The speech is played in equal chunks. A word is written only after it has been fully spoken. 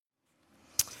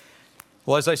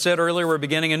Well, as I said earlier, we're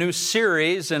beginning a new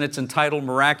series, and it's entitled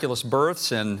Miraculous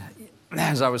Births. And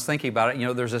as I was thinking about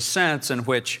it, there's a sense in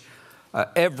which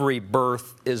every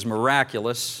birth is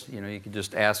miraculous. You could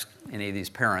just ask any of these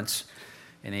parents.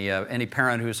 Any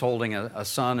parent who's holding a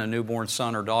son, a newborn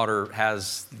son or daughter,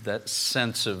 has that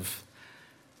sense of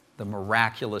the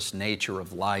miraculous nature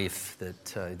of life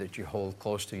that you hold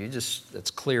close to you. It's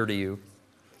clear to you.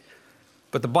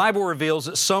 But the Bible reveals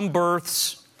that some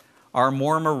births are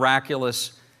more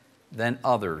miraculous than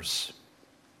others.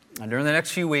 And during the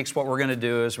next few weeks, what we're going to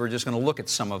do is we're just going to look at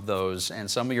some of those. And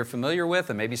some of you're familiar with,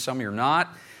 and maybe some you're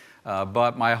not.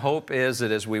 But my hope is that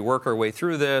as we work our way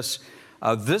through this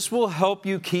will help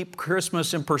you keep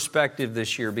Christmas in perspective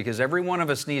this year, because every one of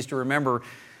us needs to remember,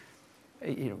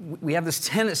 we have this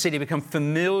tendency to become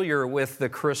familiar with the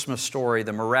Christmas story,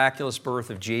 the miraculous birth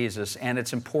of Jesus, and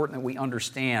it's important that we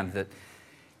understand that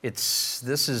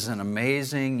this is an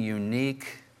amazing, unique,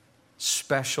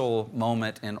 special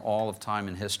moment in all of time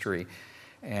and history.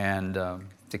 And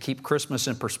to keep Christmas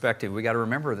in perspective, we got to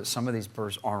remember that some of these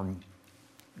births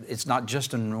it's not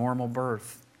just a normal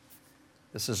birth.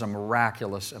 This is a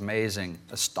miraculous, amazing,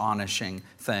 astonishing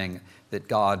thing that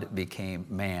God became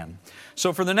man.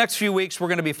 So for the next few weeks, we're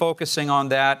going to be focusing on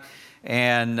that.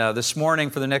 And this morning,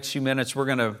 for the next few minutes, we're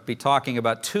going to be talking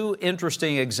about two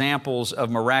interesting examples of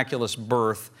miraculous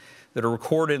birth that are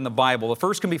recorded in the Bible. The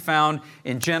first can be found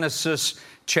in Genesis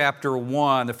chapter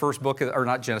 1, the first book, or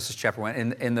not Genesis chapter 1,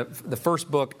 in the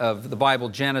first book of the Bible,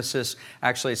 Genesis.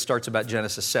 Actually, it starts about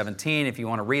Genesis 17, if you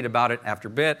want to read about it after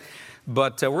a bit.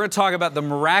 But we're going to talk about the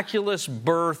miraculous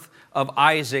birth of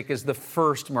Isaac is the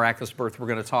first miraculous birth we're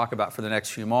going to talk about for the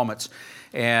next few moments.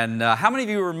 And how many of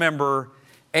you remember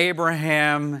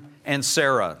Abraham and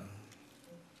Sarah?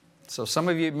 So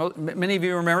many of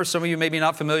you remember, some of you may be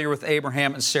not familiar with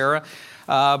Abraham and Sarah.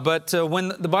 But when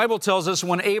the Bible tells us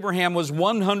when Abraham was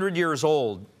 100 years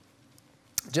old,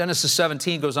 Genesis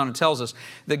 17 goes on and tells us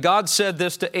that God said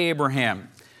this to Abraham.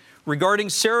 Regarding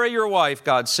Sarah, your wife,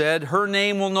 God said, her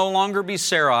name will no longer be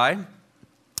Sarai.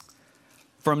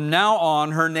 From now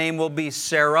on, her name will be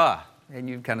Sarah. And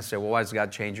you kind of say, well, why does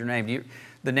God change your name?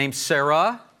 The name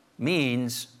Sarah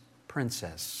means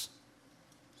princess.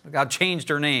 So God changed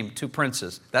her name to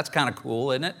princess. That's kind of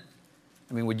cool, isn't it?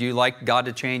 I mean, would you like God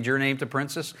to change your name to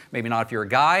princess? Maybe not if you're a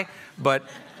guy, but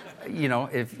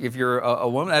if you're a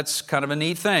woman, that's kind of a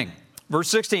neat thing. Verse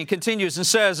 16 continues and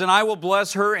says, and I will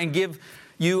bless her and give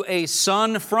you a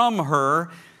son from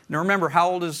her. Now remember, how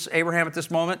old is Abraham at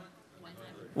this moment?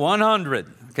 100.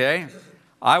 Okay.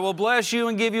 I will bless you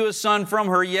and give you a son from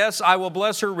her. Yes, I will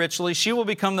bless her richly. She will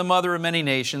become the mother of many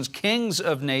nations. Kings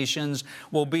of nations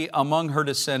will be among her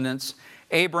descendants.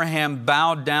 Abraham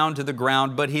bowed down to the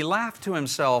ground, but he laughed to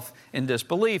himself in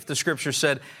disbelief. The scripture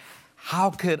said, how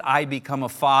could I become a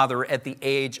father at the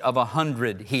age of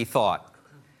 100, he thought.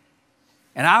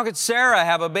 And how could Sarah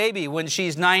have a baby when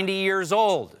she's 90 years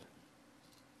old?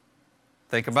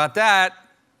 Think about that.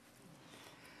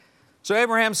 So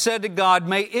Abraham said to God,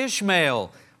 may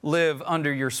Ishmael live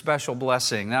under your special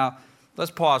blessing. Now, let's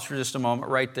pause for just a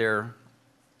moment right there.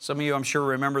 Some of you, I'm sure,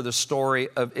 remember the story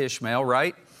of Ishmael,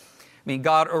 right? I mean,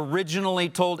 God originally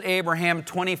told Abraham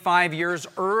 25 years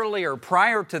earlier,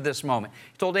 prior to this moment.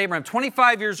 He told Abraham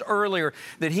 25 years earlier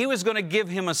that he was going to give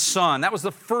him a son. That was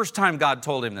the first time God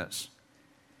told him this.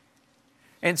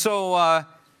 And so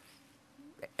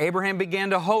Abraham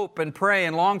began to hope and pray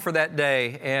and long for that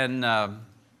day. And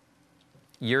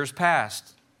years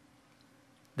passed.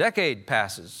 Decade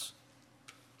passes.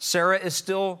 Sarah is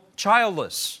still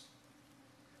childless.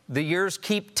 The years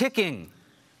keep ticking.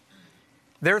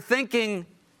 They're thinking,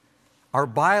 our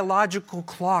biological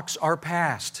clocks are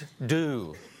past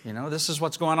due. This is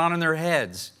what's going on in their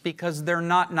heads because they're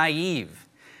not naive.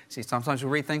 See, sometimes we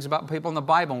read things about people in the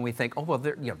Bible and we think, oh, well,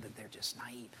 they're just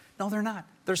naive. No, they're not.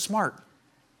 They're smart.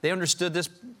 They understood this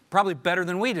probably better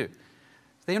than we do.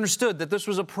 They understood that this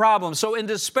was a problem. So in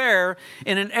despair,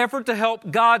 in an effort to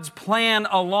help God's plan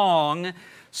along,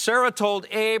 Sarah told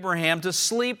Abraham to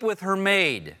sleep with her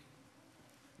maid.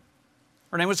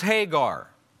 Her name was Hagar.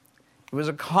 It was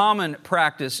a common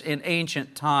practice in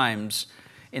ancient times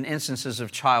in instances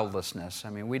of childlessness.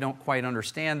 I mean, we don't quite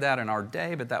understand that in our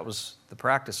day, but that was the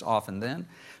practice often then.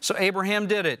 So Abraham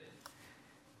did it.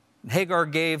 Hagar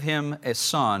gave him a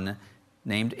son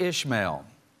named Ishmael.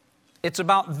 It's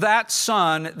about that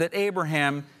son that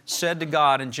Abraham said to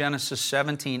God in Genesis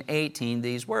 17:18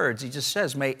 these words. He just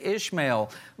says, may Ishmael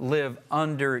live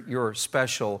under your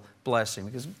special blessing.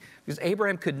 Because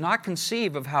Abraham could not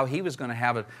conceive of how he was going to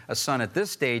have a son at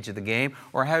this stage of the game,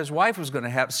 or how his wife was going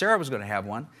to have, Sarah was going to have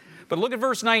one. But look at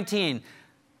verse 19.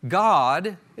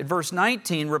 God, at verse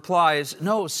 19, replies,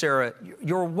 no, Sarah,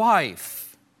 your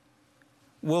wife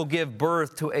will give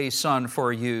birth to a son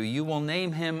for you. You will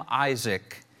name him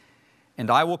Isaac,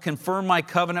 and I will confirm my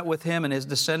covenant with him and his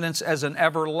descendants as an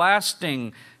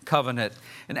everlasting covenant.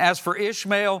 And as for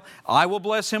Ishmael, I will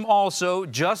bless him also,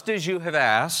 just as you have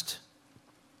asked.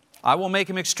 I will make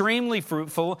him extremely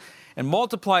fruitful and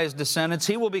multiply his descendants.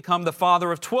 He will become the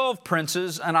father of 12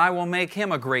 princes, and I will make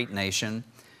him a great nation.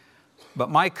 But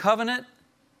my covenant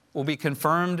will be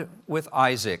confirmed with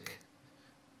Isaac,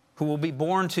 who will be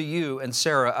born to you and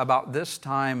Sarah about this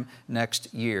time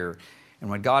next year. And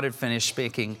when God had finished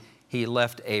speaking, he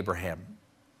left Abraham.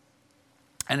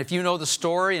 And if you know the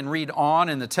story and read on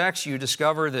in the text, you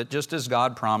discover that just as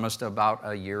God promised, about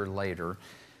a year later,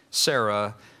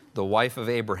 Sarah, the wife of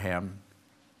Abraham,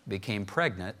 became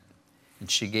pregnant, and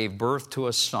she gave birth to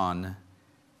a son,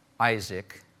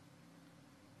 Isaac.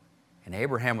 And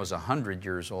Abraham was 100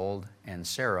 years old, and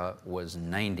Sarah was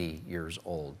 90 years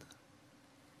old.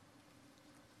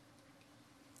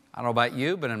 I don't know about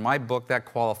you, but in my book, that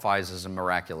qualifies as a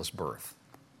miraculous birth.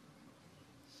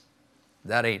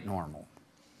 That ain't normal.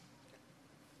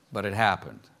 But it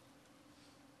happened.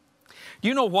 Do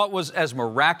you know what was as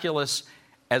miraculous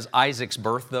as Isaac's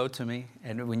birth, though, to me?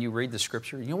 And when you read the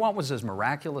scripture, you know what was as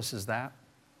miraculous as that?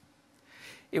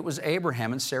 It was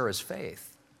Abraham and Sarah's faith.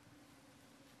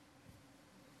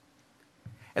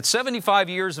 At 75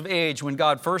 years of age, when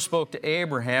God first spoke to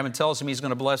Abraham and tells him he's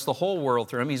going to bless the whole world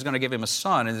through him, he's going to give him a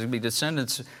son, and there's going to be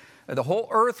descendants, the whole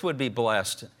earth would be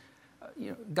blessed.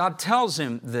 God tells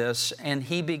him this, and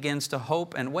he begins to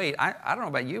hope and wait. I don't know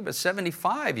about you, but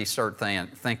 75, you start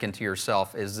thinking to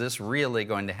yourself, is this really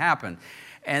going to happen?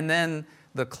 And then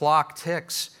the clock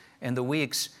ticks, and the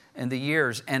weeks and the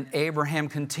years, and Abraham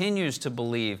continues to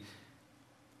believe.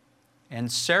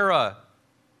 And Sarah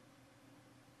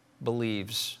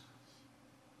believes.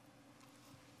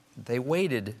 They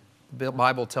waited, the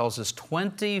Bible tells us,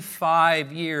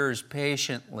 25 years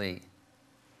patiently,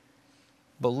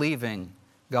 believing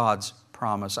God's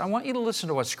promise. I want you to listen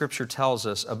to what Scripture tells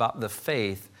us about the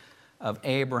faith of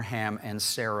Abraham and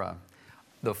Sarah,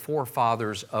 the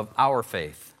forefathers of our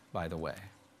faith, by the way.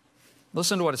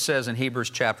 Listen to what it says in Hebrews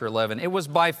chapter 11. It was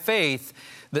by faith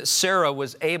that Sarah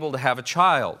was able to have a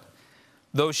child,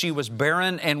 though she was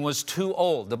barren and was too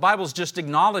old. The Bible's just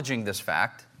acknowledging this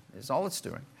fact. Is all it's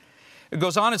doing. It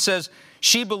goes on, it says,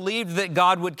 she believed that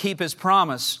God would keep His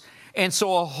promise. And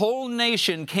so a whole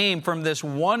nation came from this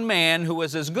one man who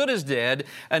was as good as dead,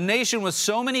 a nation with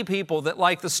so many people that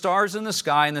like the stars in the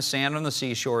sky and the sand on the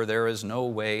seashore, there is no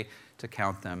way to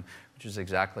count them, which is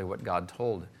exactly what God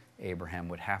told Abraham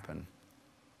would happen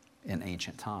in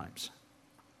ancient times.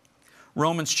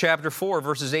 Romans chapter 4,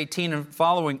 verses 18 and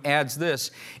following adds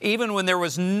this, even when there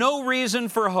was no reason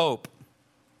for hope,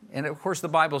 and of course the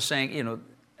Bible's saying,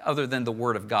 other than the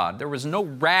Word of God, there was no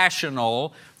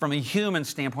rational, from a human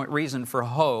standpoint, reason for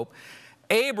hope.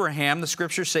 Abraham, the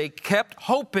Scriptures say, kept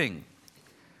hoping,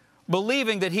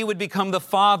 believing that he would become the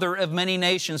father of many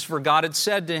nations, for God had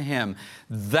said to him,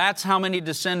 that's how many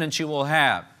descendants you will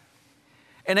have.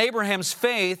 And Abraham's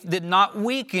faith did not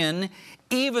weaken,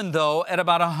 even though at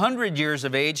about 100 years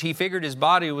of age, he figured his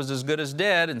body was as good as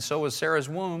dead, and so was Sarah's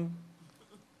womb.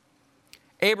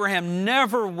 Abraham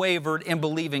never wavered in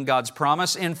believing God's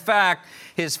promise. In fact,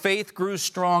 his faith grew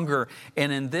stronger,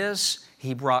 and in this,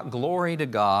 he brought glory to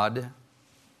God.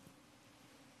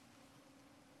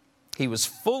 He was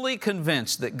fully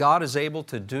convinced that God is able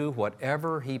to do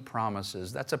whatever He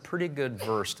promises. That's a pretty good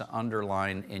verse to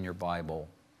underline in your Bible.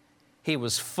 He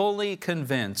was fully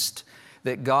convinced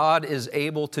that God is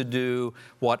able to do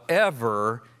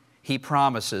whatever He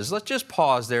promises. Let's just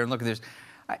pause there and look at this.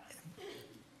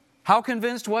 How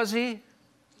convinced was he?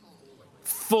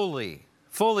 Fully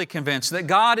convinced that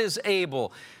God is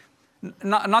able.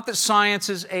 Not that science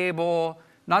is able,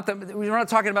 not that we're not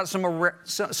talking about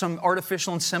some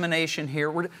artificial insemination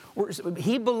here.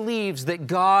 He believes that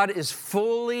God is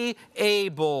fully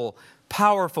able,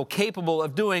 powerful, capable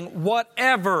of doing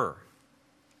whatever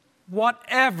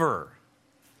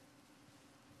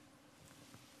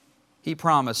He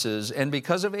promises. And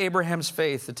because of Abraham's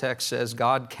faith, the text says,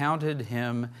 God counted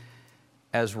him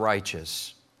as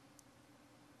righteous.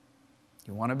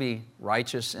 You want to be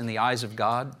righteous in the eyes of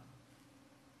God?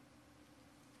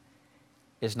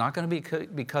 It's not going to be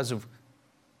because of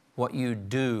what you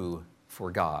do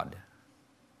for God.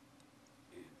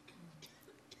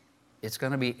 It's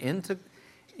going to be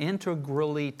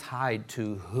integrally tied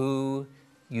to who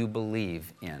you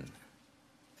believe in.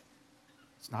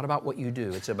 It's not about what you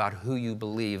do. It's about who you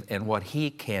believe and what He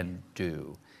can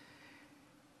do.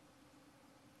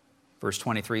 Verse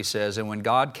 23 says, and when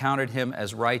God counted him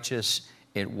as righteous,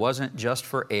 it wasn't just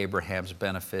for Abraham's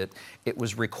benefit, it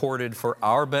was recorded for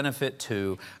our benefit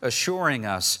too, assuring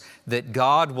us that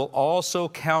God will also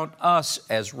count us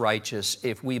as righteous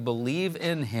if we believe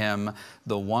in Him,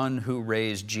 the one who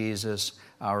raised Jesus,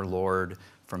 our Lord,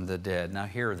 from the dead. Now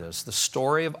hear this. The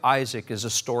story of Isaac is a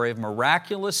story of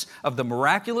the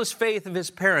miraculous faith of his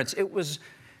parents. It was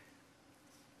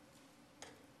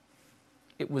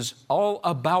all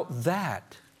about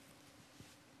that.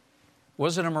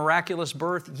 Was it a miraculous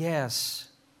birth? Yes.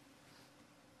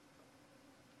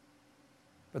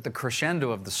 But the crescendo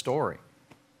of the story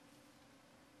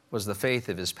was the faith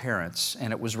of his parents,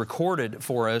 and it was recorded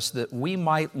for us that we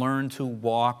might learn to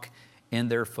walk in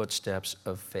their footsteps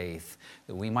of faith,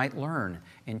 that we might learn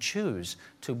and choose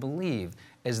to believe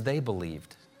as they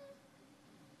believed.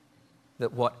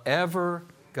 That whatever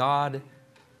God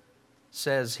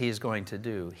says He is going to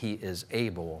do, He is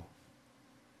able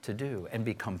to do, and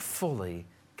become fully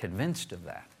convinced of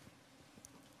that.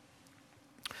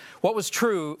 What was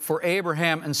true for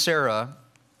Abraham and Sarah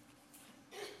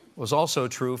was also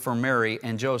true for Mary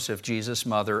and Joseph, Jesus'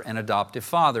 mother and adoptive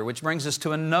father, which brings us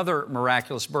to another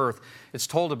miraculous birth it's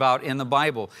told about in the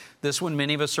Bible. This one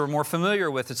many of us are more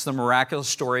familiar with. It's the miraculous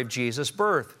story of Jesus'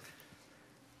 birth.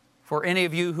 For any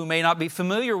of you who may not be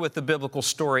familiar with the biblical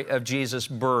story of Jesus'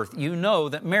 birth, you know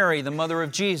that Mary, the mother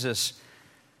of Jesus,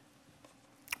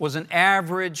 was an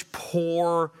average,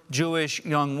 poor Jewish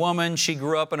young woman. She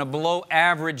grew up in a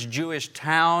below-average Jewish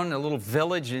town, a little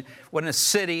village. It wasn't a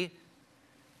city.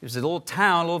 It was a little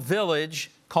town, a little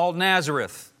village called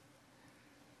Nazareth.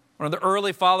 One of the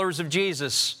early followers of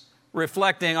Jesus,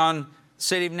 reflecting on the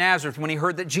city of Nazareth when he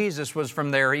heard that Jesus was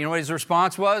from there, you know what his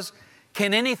response was?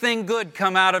 Can anything good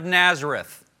come out of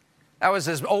Nazareth? That was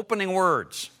his opening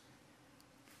words.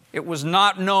 It was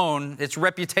not known, its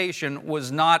reputation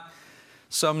was not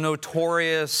some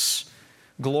notorious,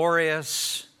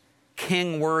 glorious,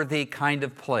 king-worthy kind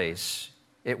of place.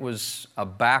 It was a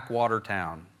backwater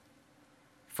town,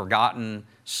 forgotten,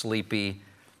 sleepy,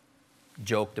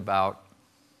 joked about.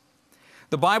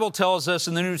 The Bible tells us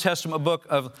in the New Testament book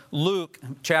of Luke,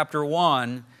 chapter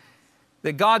 1,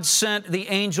 that God sent the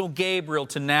angel Gabriel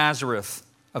to Nazareth,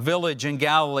 a village in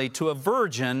Galilee, to a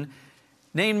virgin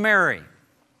named Mary.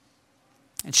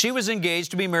 And she was engaged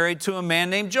to be married to a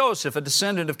man named Joseph, a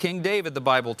descendant of King David, the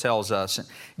Bible tells us. And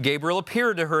Gabriel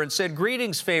appeared to her and said,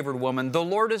 greetings, favored woman, the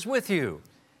Lord is with you.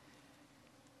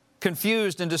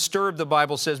 Confused and disturbed, the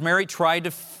Bible says, Mary tried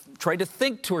to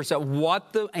think to herself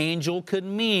what the angel could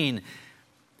mean.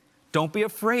 Don't be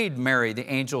afraid, Mary,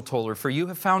 the angel told her, for you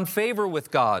have found favor with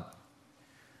God.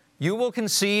 You will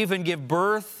conceive and give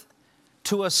birth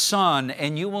to a son,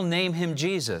 and you will name him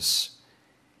Jesus.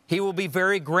 He will be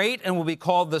very great and will be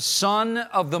called the Son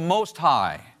of the Most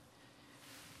High.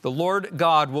 The Lord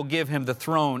God will give him the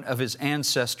throne of his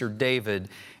ancestor David,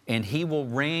 and he will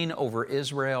reign over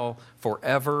Israel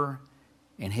forever,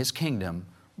 and his kingdom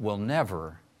will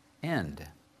never end.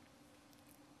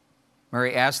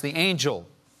 Mary asked the angel,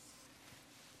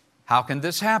 how can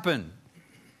this happen?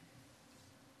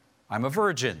 I'm a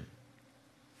virgin.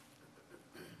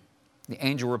 The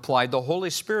angel replied, the Holy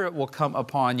Spirit will come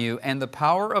upon you, and the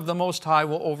power of the Most High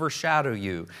will overshadow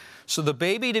you. So the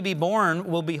baby to be born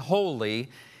will be holy,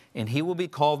 and he will be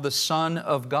called the Son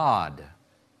of God.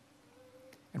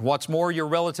 And what's more, your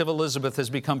relative Elizabeth has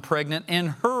become pregnant in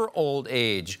her old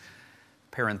age.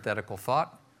 Parenthetical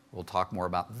thought, we'll talk more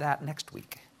about that next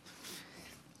week.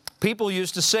 People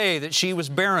used to say that she was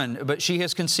barren, but she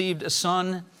has conceived a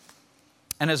son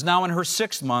and is now in her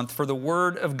 6th month, for the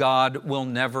word of God will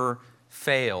never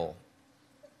fail.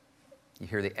 You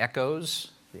hear the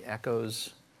echoes? The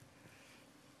echoes.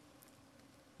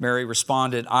 Mary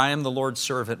responded, I am the Lord's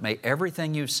servant. May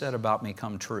everything you've said about me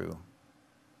come true.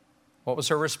 What was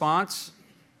her response?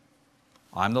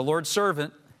 I'm the Lord's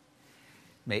servant.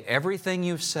 May everything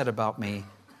you've said about me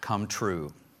come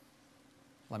true.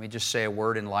 Let me just say a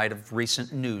word in light of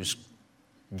recent news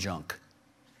junk.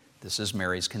 This is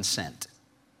Mary's consent,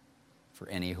 for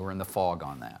any who are in the fog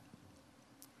on that.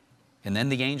 And then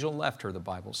the angel left her, the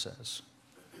Bible says.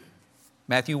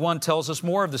 Matthew 1 tells us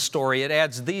more of the story. It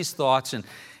adds these thoughts in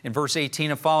verse 18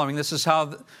 and following. This is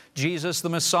how Jesus, the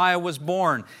Messiah, was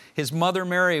born. His mother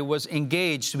Mary was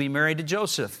engaged to be married to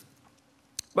Joseph.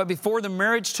 But before the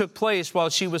marriage took place, while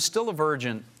she was still a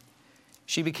virgin,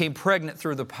 she became pregnant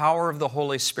through the power of the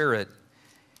Holy Spirit.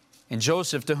 And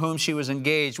Joseph, to whom she was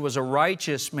engaged, was a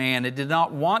righteous man and did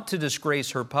not want to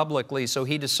disgrace her publicly, so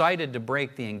he decided to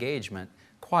break the engagement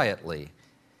quietly.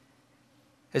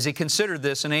 As he considered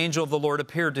this, an angel of the Lord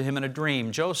appeared to him in a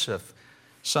dream. Joseph,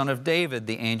 son of David,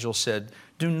 the angel said,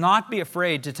 do not be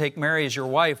afraid to take Mary as your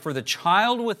wife, for the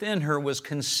child within her was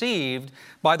conceived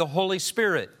by the Holy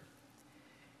Spirit.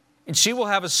 And she will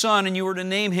have a son, and you are to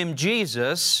name him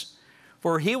Jesus,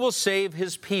 for he will save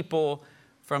his people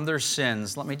from their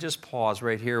sins. Let me just pause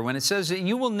right here. When it says that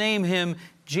you will name him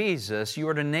Jesus, you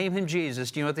are to name him Jesus.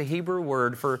 Do you know what the Hebrew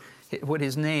word for what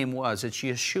his name was? It's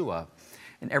Yeshua.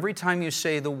 And every time you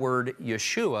say the word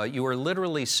Yeshua, you are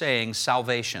literally saying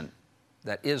salvation.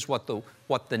 That is what the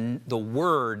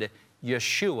word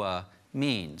Yeshua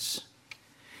means.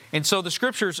 And so the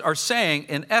Scriptures are saying,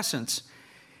 in essence,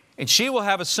 and she will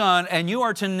have a son, and you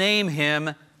are to name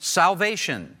him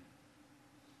salvation.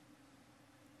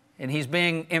 And he's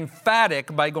being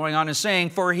emphatic by going on and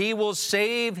saying, for he will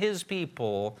save his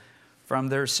people from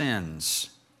their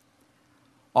sins.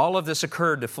 All of this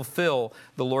occurred to fulfill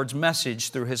the Lord's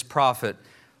message through his prophet.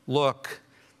 Look,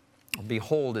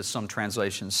 behold, as some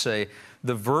translations say,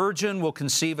 the virgin will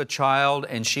conceive a child,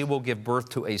 and she will give birth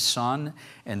to a son,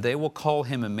 and they will call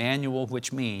him Emmanuel,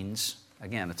 which means,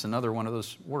 again, it's another one of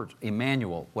those words,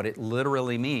 Emmanuel. What it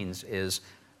literally means is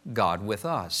God with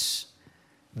us.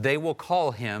 They will call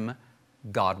him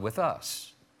God with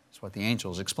us. That's what the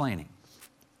angel is explaining.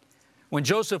 When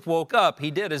Joseph woke up, he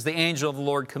did as the angel of the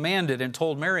Lord commanded and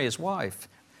told Mary his wife,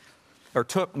 or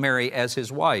took Mary as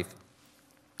his wife.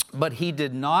 But he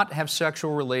did not have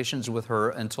sexual relations with her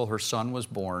until her son was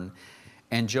born,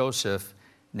 and Joseph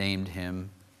named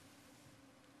him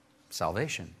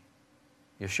Salvation,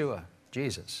 Yeshua,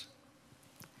 Jesus.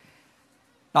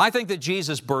 Now, I think that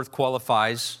Jesus' birth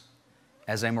qualifies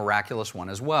as a miraculous one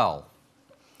as well.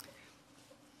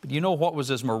 But you know what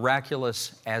was as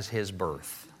miraculous as his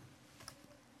birth?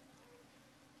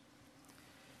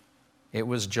 It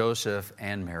was Joseph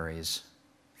and Mary's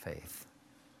faith.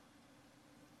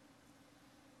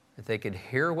 That they could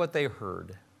hear what they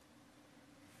heard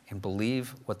and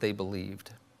believe what they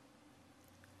believed.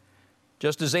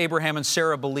 Just as Abraham and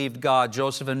Sarah believed God,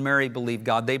 Joseph and Mary believed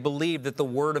God. They believed that the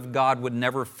Word of God would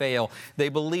never fail. They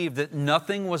believed that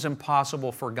nothing was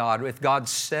impossible for God. If God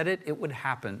said it, it would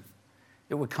happen.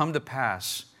 It would come to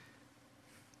pass.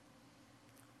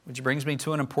 Which brings me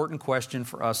to an important question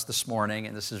for us this morning,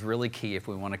 and this is really key if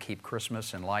we want to keep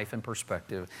Christmas and life in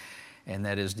perspective, and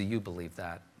that is, do you believe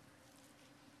that?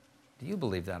 Do you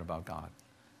believe that about God?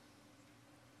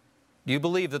 Do you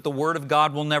believe that the Word of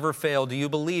God will never fail? Do you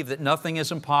believe that nothing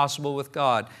is impossible with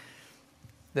God?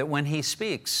 That when He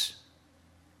speaks,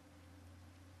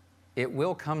 it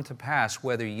will come to pass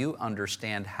whether you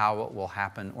understand how it will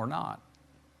happen or not.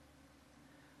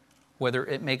 Whether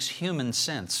it makes human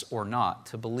sense or not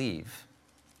to believe.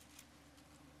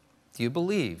 Do you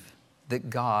believe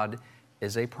that God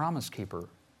is a promise keeper?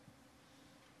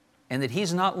 And that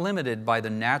He's not limited by the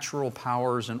natural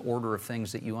powers and order of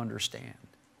things that you understand.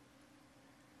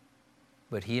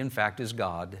 But He, in fact, is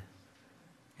God,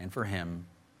 and for Him,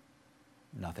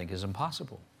 nothing is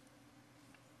impossible.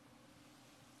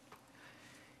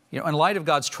 You know, in light of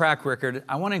God's track record,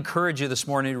 I want to encourage you this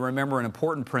morning to remember an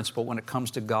important principle when it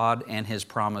comes to God and His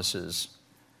promises.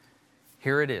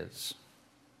 Here it is.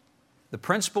 The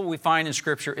principle we find in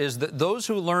Scripture is that those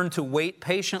who learn to wait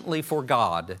patiently for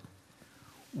God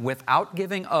without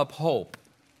giving up hope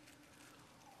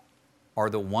are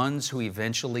the ones who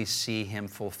eventually see Him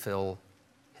fulfill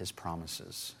His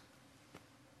promises.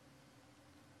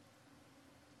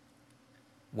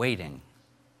 Waiting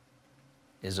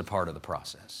is a part of the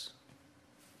process.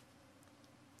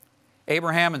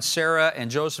 Abraham and Sarah and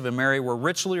Joseph and Mary were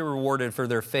richly rewarded for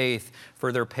their faith,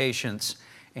 for their patience,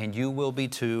 and you will be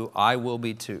too, I will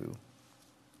be too.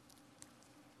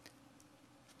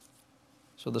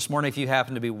 So this morning, if you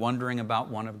happen to be wondering about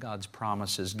one of God's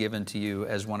promises given to you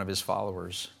as one of His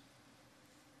followers,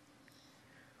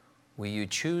 will you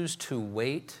choose to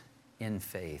wait in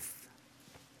faith?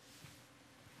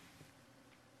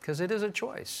 Because it is a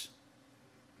choice.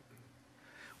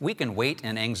 We can wait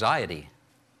in anxiety,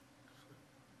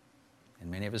 and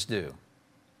many of us do.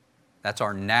 That's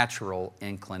our natural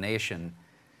inclination,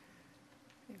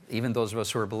 even those of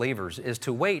us who are believers, is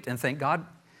to wait and think,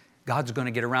 God's going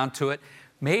to get around to it.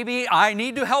 Maybe I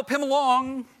need to help Him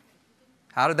along.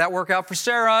 How did that work out for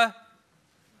Sarah?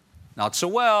 Not so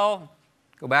well.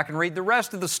 Go back and read the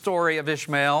rest of the story of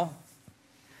Ishmael.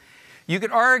 You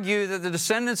could argue that the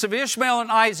descendants of Ishmael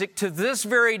and Isaac to this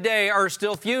very day are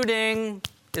still feuding.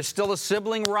 There's still a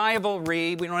sibling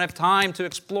rivalry. We don't have time to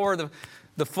explore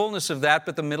the fullness of that,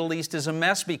 but the Middle East is a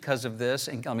mess because of this.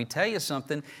 And let me tell you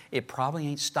something, it probably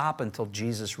ain't stopping until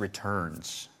Jesus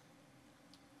returns.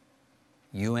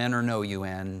 UN or no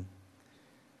UN,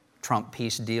 Trump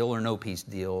peace deal or no peace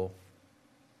deal,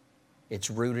 it's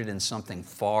rooted in something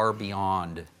far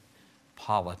beyond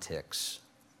politics.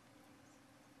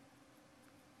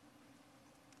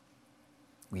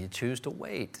 Will you choose to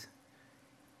wait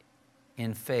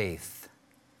in faith,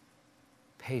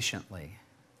 patiently?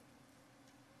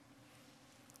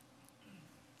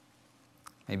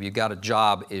 Maybe you've got a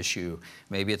job issue.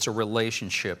 Maybe it's a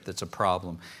relationship that's a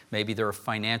problem. Maybe there are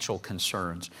financial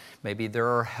concerns. Maybe there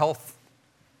are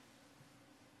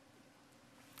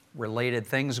health-related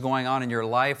things going on in your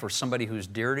life, or somebody who's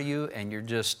dear to you, and you're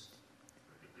just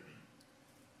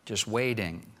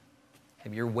waiting.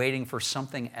 Maybe you're waiting for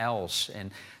something else,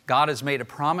 and God has made a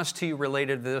promise to you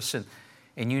related to this,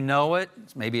 and you know it.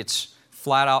 Maybe it's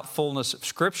flat-out fullness of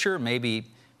Scripture. Maybe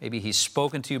He's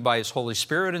spoken to you by His Holy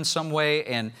Spirit in some way,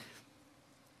 and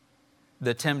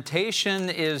the temptation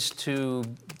is to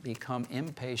become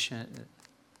impatient.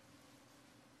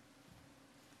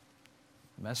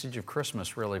 The message of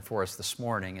Christmas really for us this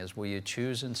morning is, will you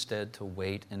choose instead to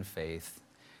wait in faith?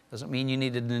 Doesn't mean you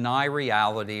need to deny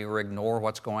reality or ignore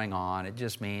what's going on. It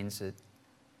just means that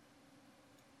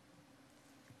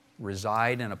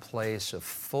reside in a place of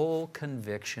full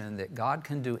conviction that God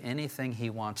can do anything He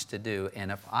wants to do.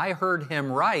 And if I heard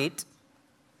Him right,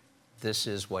 this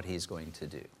is what He's going to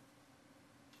do.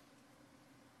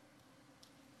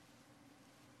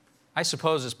 I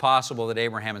suppose it's possible that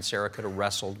Abraham and Sarah could have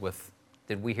wrestled with,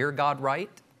 did we hear God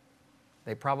right?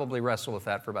 They probably wrestled with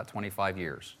that for about 25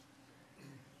 years.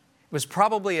 It was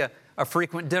probably a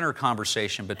frequent dinner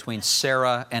conversation between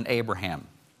Sarah and Abraham.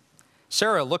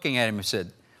 Sarah, looking at him,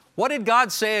 said, "What did God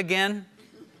say again?"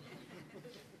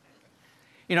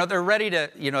 You know, they're ready to,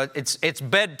 it's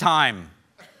bedtime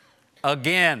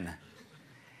again.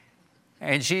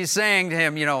 And she's saying to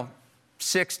him,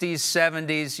 60s,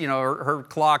 70s, her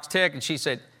clock's tick. And she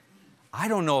said, "I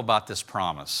don't know about this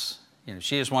promise."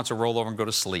 She just wants to roll over and go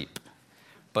to sleep.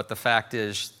 But the fact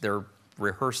is, they're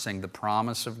rehearsing the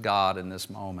promise of God in this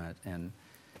moment. And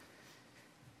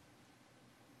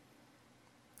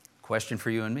the question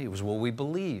for you and me was, will we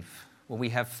believe? Will we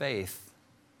have faith?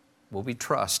 Will we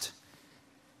trust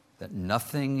that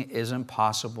nothing is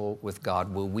impossible with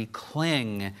God? Will we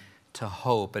cling to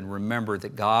hope and remember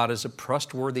that God is a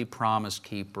trustworthy promise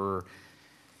keeper?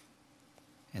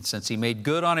 And since He made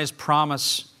good on His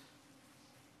promise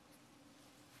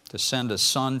to send a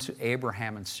son to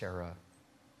Abraham and Sarah,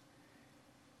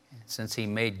 since He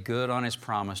made good on His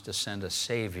promise to send a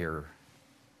Savior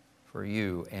for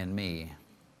you and me,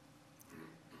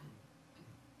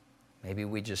 maybe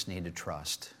we just need to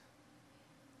trust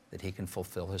that He can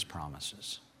fulfill His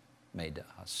promises made to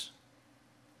us.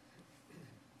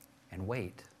 And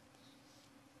wait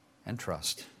and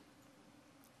trust.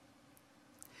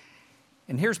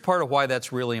 And here's part of why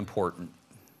that's really important.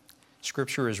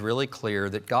 Scripture is really clear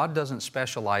that God doesn't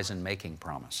specialize in making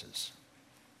promises.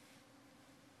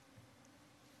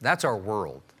 That's our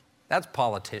world. That's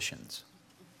politicians.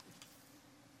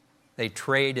 They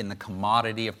trade in the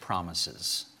commodity of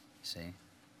promises. You see,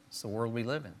 it's the world we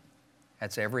live in.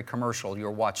 That's every commercial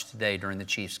you'll watch today during the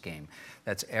Chiefs game.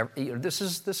 This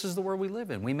is the world we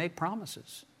live in. We make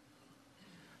promises.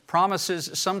 Promises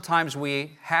sometimes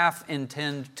we half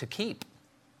intend to keep.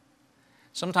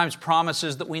 Sometimes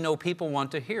promises that we know people want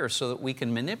to hear so that we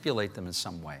can manipulate them in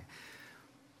some way.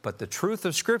 But the truth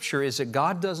of Scripture is that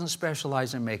God doesn't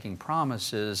specialize in making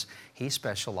promises. He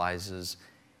specializes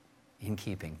in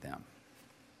keeping them.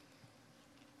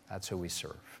 That's who we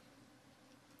serve.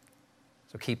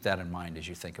 So keep that in mind as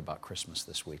you think about Christmas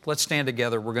this week. Let's stand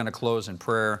together. We're going to close in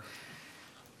prayer.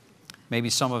 Maybe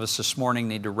some of us this morning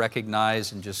need to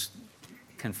recognize and just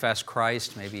confess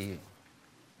Christ. Maybe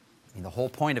the whole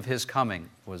point of His coming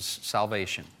was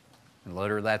salvation. And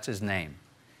literally that's His name.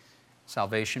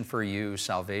 Salvation for you,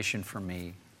 salvation for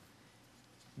me.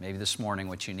 Maybe this morning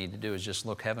what you need to do is just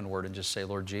look heavenward and just say,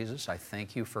 Lord Jesus, I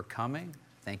thank You for coming.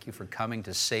 Thank You for coming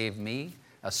to save me,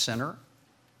 a sinner.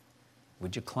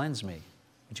 Would You cleanse me?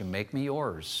 Would You make me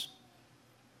Yours?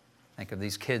 Think of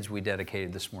these kids we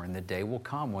dedicated this morning. The day will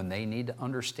come when they need to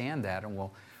understand that and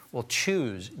will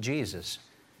choose Jesus.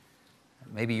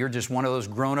 Maybe you're just one of those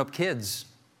grown-up kids.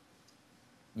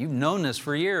 You've known this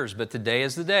for years, but today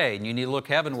is the day, and you need to look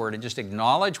heavenward and just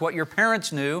acknowledge what your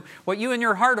parents knew, what you in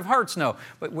your heart of hearts know,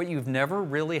 but what you've never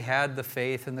really had the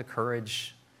faith and the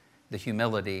courage, the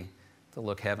humility to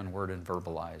look heavenward and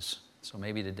verbalize. So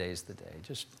maybe today's the day.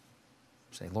 Just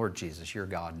say, Lord Jesus, You're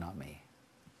God, not me.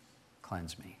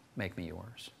 Cleanse me. Make me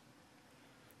Yours.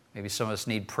 Maybe some of us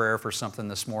need prayer for something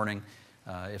this morning.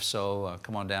 If so,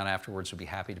 come on down afterwards. We'll be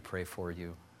happy to pray for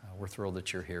you. We're thrilled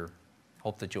that you're here.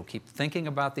 Hope that you'll keep thinking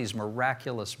about these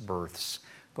miraculous births.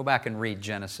 Go back and read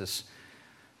Genesis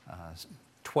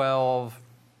 12,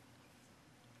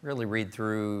 really read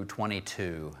through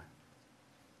 22.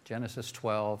 Genesis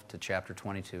 12 to chapter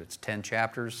 22. It's 10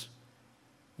 chapters.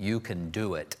 You can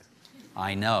do it.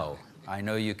 I know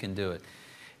you can do it.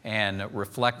 And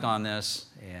reflect on this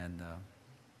and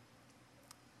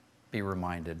be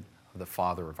reminded of the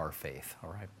Father of our faith. All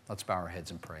right, let's bow our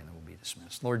heads and pray and then we'll be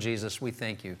dismissed. Lord Jesus, we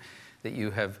thank you that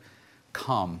you have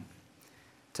come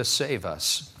to save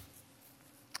us.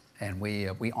 And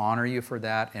we honor you for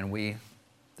that, and we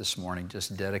this morning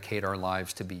just dedicate our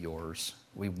lives to be yours.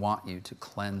 We want you to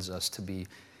cleanse us,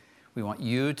 we want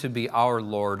you to be our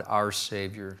Lord, our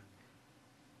Savior.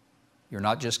 You're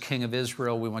not just King of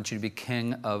Israel, we want you to be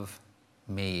King of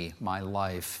me, my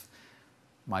life,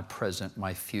 my present,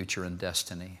 my future, and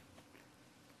destiny.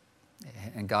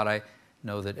 And God, I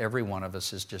know that every one of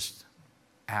us is just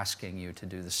asking you to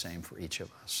do the same for each of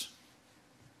us.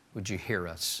 Would you hear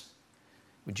us?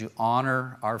 Would you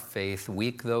honor our faith,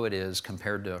 weak though it is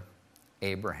compared to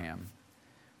Abraham,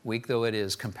 weak though it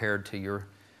is compared to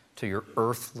your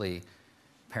earthly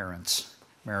parents,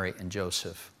 Mary and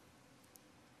Joseph.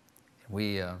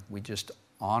 We just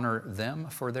honor them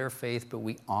for their faith, but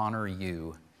we honor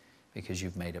you because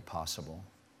you've made it possible.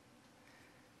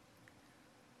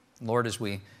 Lord, as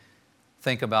we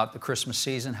think about the Christmas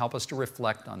season, help us to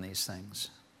reflect on these things.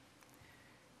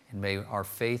 And may our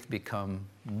faith become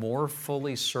more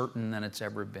fully certain than it's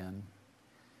ever been.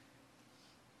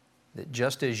 That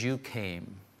just as you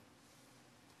came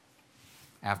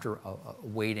after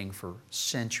waiting for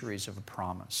centuries of a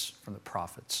promise from the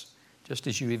prophets, just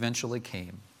as you eventually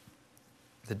came,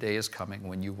 the day is coming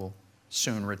when you will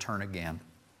soon return again,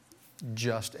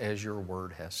 just as your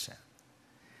word has said.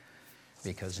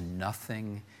 Because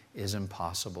nothing is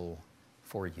impossible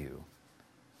for you.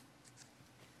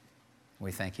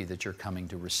 We thank you that you're coming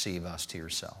to receive us to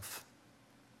yourself.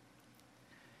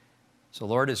 So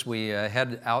Lord, as we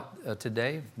head out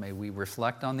today, may we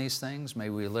reflect on these things.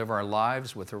 May we live our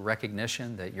lives with a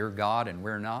recognition that you're God and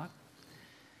we're not.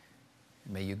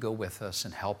 May you go with us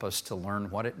and help us to learn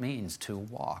what it means to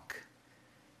walk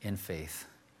in faith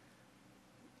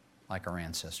like our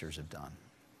ancestors have done.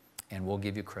 And we'll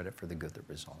give you credit for the good that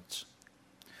results.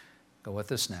 Go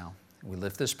with us now. We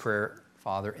lift this prayer,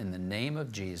 Father, in the name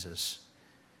of Jesus.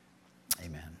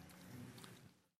 Amen.